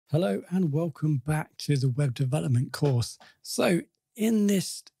Hello and welcome back to the web development course. So in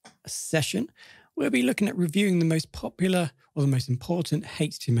this session, we'll be looking at reviewing the most popular or the most important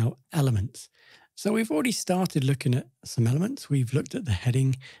HTML elements. So we've already started looking at some elements. We've looked at the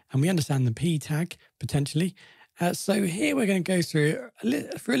heading and we understand the P tag potentially. So here we're going to go through a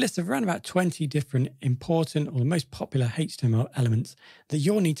list of around about 20 different important or the most popular HTML elements that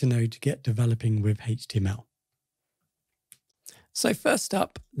you'll need to know to get developing with HTML. So first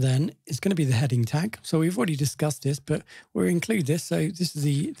up then is going to be the heading tag. So we've already discussed this, but we'll include this. So this is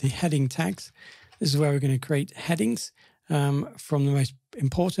the heading tags. This is where we're going to create headings from the most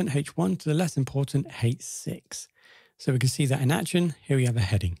important H1 to the less important H6. So we can see that in action. Here we have a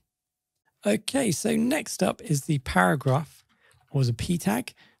heading. Okay, so next up is the paragraph or the P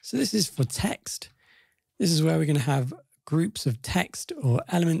tag. So this is for text. This is where we're going to have groups of text or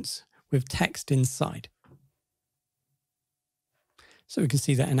elements with text inside. So we can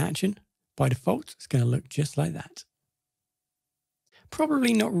see that in action. By default, it's going to look just like that.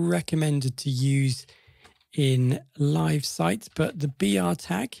 Probably not recommended to use in live sites, but the BR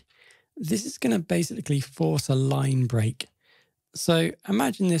tag, this is going to basically force a line break. So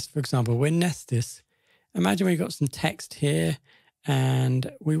imagine this, for example, we'll nest this. Imagine we've got some text here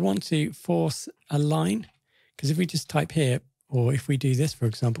and we want to force a line, because if we just type here, or if we do this, for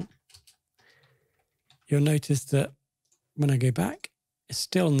example, you'll notice that when I go back, it's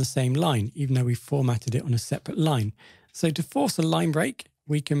still on the same line, even though we formatted it on a separate line. So to force a line break,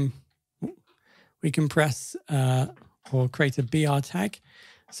 we can press or create a BR tag.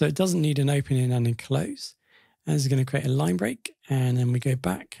 So it doesn't need an opening and a close. And it's going to create a line break. And then we go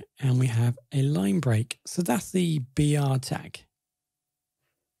back and we have a line break. So that's the BR tag.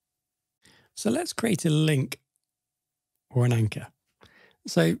 So let's create a link or an anchor.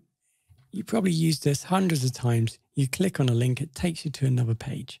 So you probably used this hundreds of times. You click on a link, it takes you to another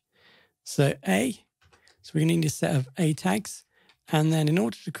page. So we're going to need a set of A tags. And then in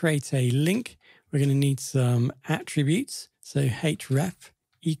order to create a link, we're going to need some attributes. So href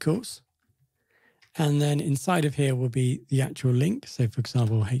equals. And then inside of here will be the actual link. So for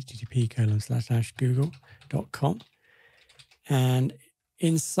example, http://google.com. And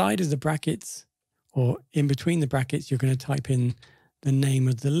inside of the brackets or in between the brackets, you're going to type in the name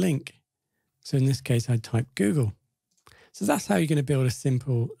of the link. So in this case, I'd type Google. So that's how you're going to build a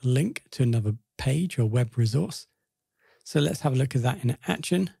simple link to another page or web resource. So let's have a look at that in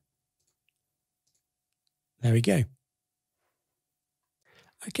action. There we go.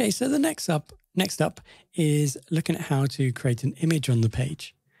 Okay, so the next up is looking at how to create an image on the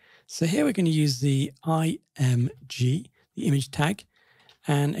page. So here we're going to use the img, the image tag.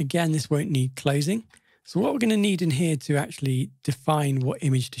 And again, this won't need closing. So what we're going to need in here to actually define what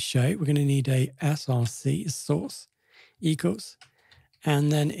image to show, we're going to need a src, a source, equals.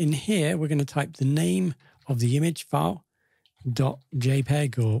 And then in here, we're going to type the name of the image file,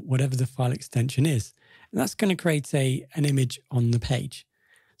 .jpeg or whatever the file extension is. And that's going to create an image on the page.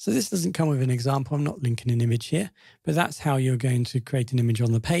 So this doesn't come with an example. I'm not linking an image here, but that's how you're going to create an image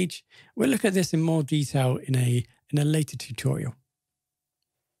on the page. We'll look at this in more detail in a later tutorial.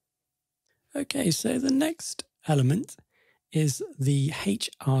 Okay, so the next element is the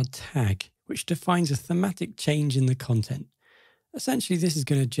HR tag, which defines a thematic change in the content. Essentially, this is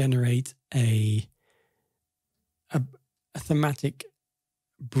going to generate a thematic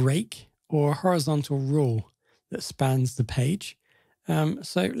break or a horizontal rule that spans the page.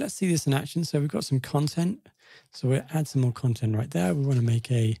 So let's see this in action. So we've got some content. So we'll add some more content right there. We want to make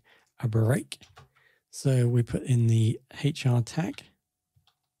a break. So we put in the HR tag.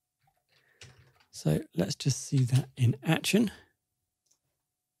 So let's just see that in action.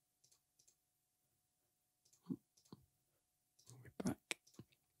 Back.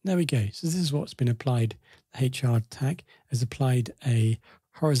 There we go. So this is what's been applied. The HR tag has applied a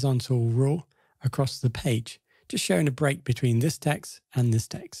horizontal rule across the page, just showing a break between this text and this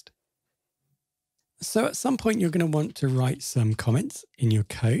text. So at some point, you're going to want to write some comments in your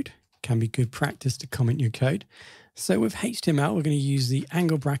code. It can be good practice to comment your code. So with HTML, we're going to use the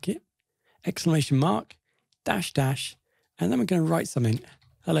angle bracket, exclamation mark, dash, dash, and then we're going to write something,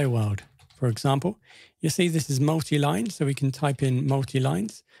 hello world, for example. You see this is multi-line, so we can type in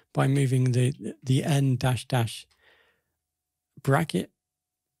multi-lines by moving the n dash dash bracket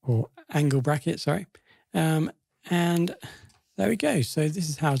or angle bracket, sorry. And there we go. So this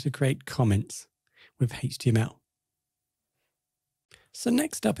is how to create comments with HTML. So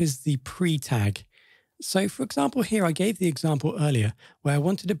next up is the pre-tag. So for example, here I gave the example earlier where I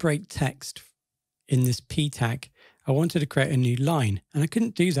wanted to break text in this P tag. I wanted to create a new line and I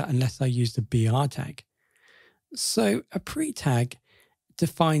couldn't do that unless I used the BR tag. So a pre-tag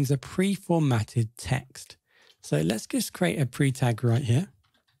defines a pre-formatted text. So let's just create a pre-tag right here.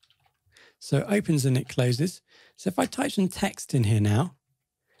 So it opens and it closes. So if I type some text in here now,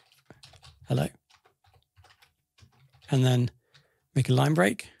 hello, and then make a line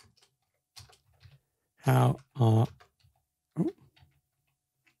break. How are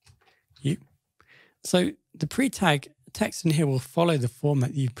you? So the pre-tag text in here will follow the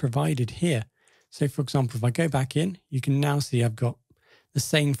format that you've provided here. So for example, if I go back in, you can now see I've got the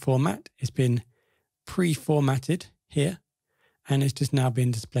same format. It's been pre-formatted here, and it's just now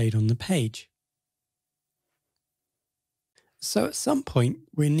been displayed on the page. So at some point,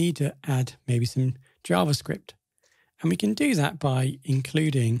 we need to add maybe some JavaScript. And we can do that by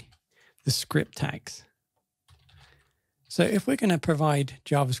including the script tags. So if we're going to provide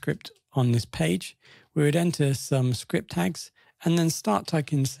JavaScript on this page, we would enter some script tags and then start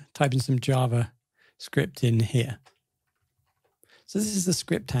typing some JavaScript in here. So this is the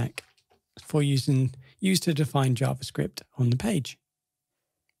script tag for used to define JavaScript on the page.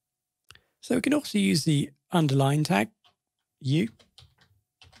 So we can also use the underline tag, U.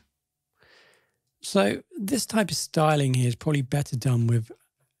 So this type of styling here is probably better done with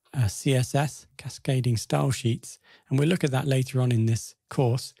CSS, cascading style sheets, and we'll look at that later on in this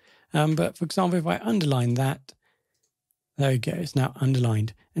course. But for example, if I underline that, there we go, it's now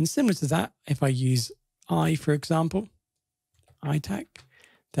underlined. And similar to that, if I use I, for example, I tag,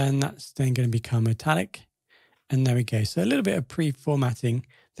 then that's then going to become italic. And there we go. So a little bit of pre-formatting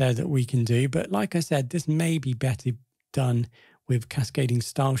there that we can do. But like I said, this may be better done with cascading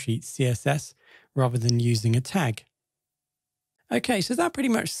style sheets, CSS, rather than using a tag. Okay, so that pretty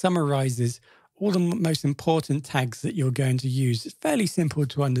much summarizes all the most important tags that you're going to use. It's fairly simple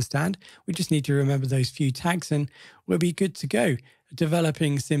to understand. We just need to remember those few tags and we'll be good to go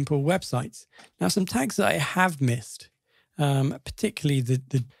developing simple websites. Now, some tags that I have missed, particularly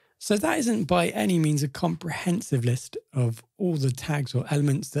so that isn't by any means a comprehensive list of all the tags or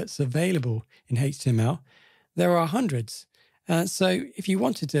elements that's available in HTML. There are hundreds. So if you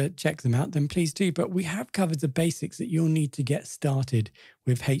wanted to check them out, then please do. But we have covered the basics that you'll need to get started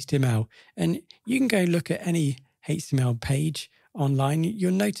with HTML. And you can go look at any HTML page online.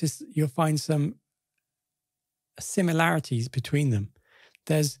 You'll find some similarities between them.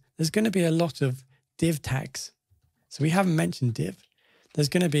 There's going to be a lot of div tags. So we haven't mentioned div. There's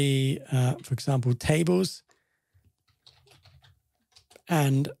going to be, for example, tables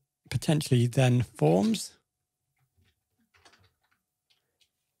and potentially then forms.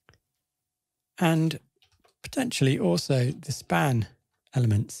 And potentially also the span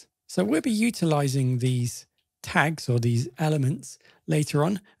elements. So we'll be utilizing these tags or these elements later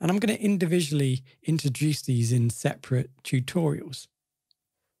on, and I'm going to individually introduce these in separate tutorials.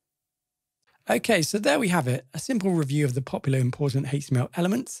 Okay, so there we have it, a simple review of the popular important HTML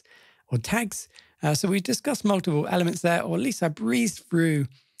elements or tags. So we discussed multiple elements there, or at least I breezed through,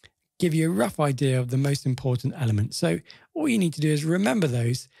 give you a rough idea of the most important elements. So all you need to do is remember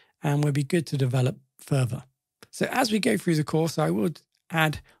those, and we'll be good to develop further. So as we go through the course, I would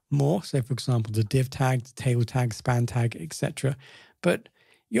add more. So for example, the div tag, the table tag, span tag, etc. But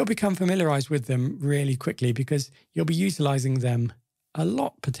you'll become familiarized with them really quickly because you'll be utilizing them a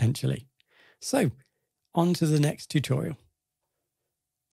lot potentially. So on to the next tutorial.